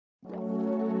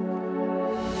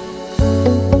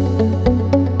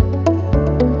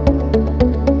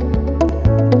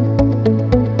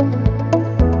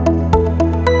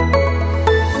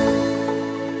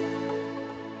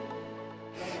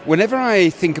Whenever I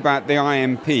think about the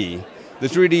IMP,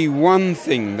 there's really one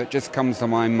thing that just comes to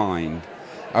my mind: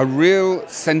 a real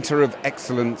centre of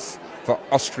excellence for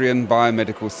Austrian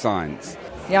biomedical science.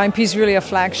 The IMP is really a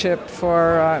flagship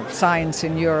for science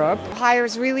in Europe.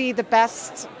 Hires really the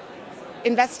best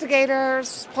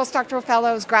investigators, postdoctoral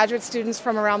fellows, graduate students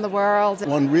from around the world.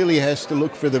 One really has to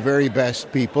look for the very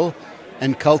best people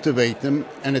and cultivate them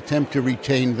and attempt to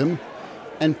retain them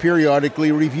and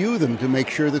periodically review them to make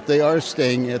sure that they are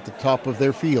staying at the top of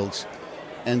their fields.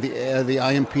 And the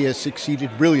IMP has succeeded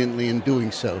brilliantly in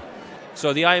doing so.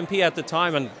 So the IMP at the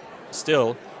time, and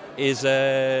still, is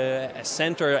a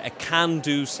centre, a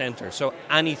can-do centre. So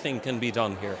anything can be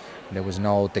done here. There was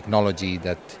no technology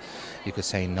that you could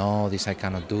say, no, this I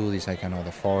cannot do, this I cannot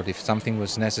afford. If something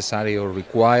was necessary or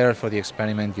required for the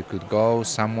experiment, you could go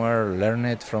somewhere, learn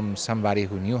it from somebody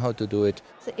who knew how to do it.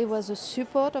 It was a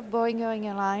support of Boehringer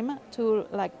Ingelheim to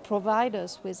provide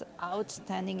us with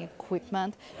outstanding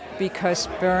equipment. Because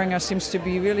Boehringer seems to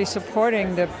be really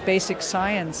supporting the basic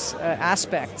science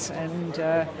aspects.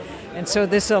 And so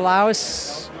this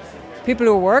allows people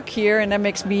who work here, and that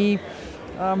makes me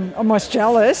almost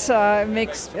jealous,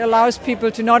 allows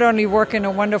people to not only work in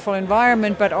a wonderful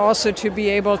environment, but also to be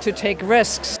able to take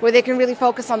risks. Where they can really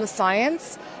focus on the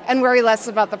science and worry less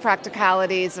about the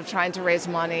practicalities of trying to raise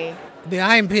money. The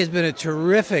IMP has been a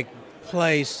terrific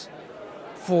place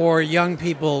for young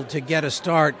people to get a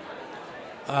start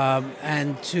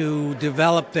and to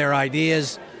develop their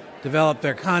ideas, develop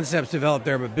their concepts, develop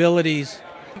their abilities.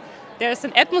 There's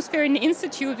an atmosphere in the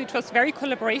institute which was very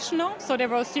collaborational. So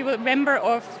you were a member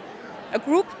of a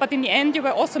group, but in the end you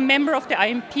were also a member of the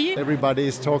IMP. Everybody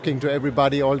is talking to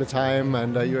everybody all the time,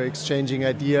 and you're exchanging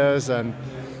ideas, and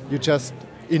you just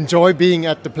enjoy being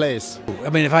at the place. I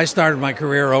mean, if I started my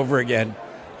career over again,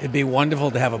 it'd be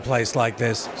wonderful to have a place like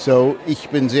this. So,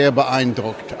 ich bin sehr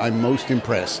beeindruckt. I'm most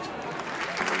impressed.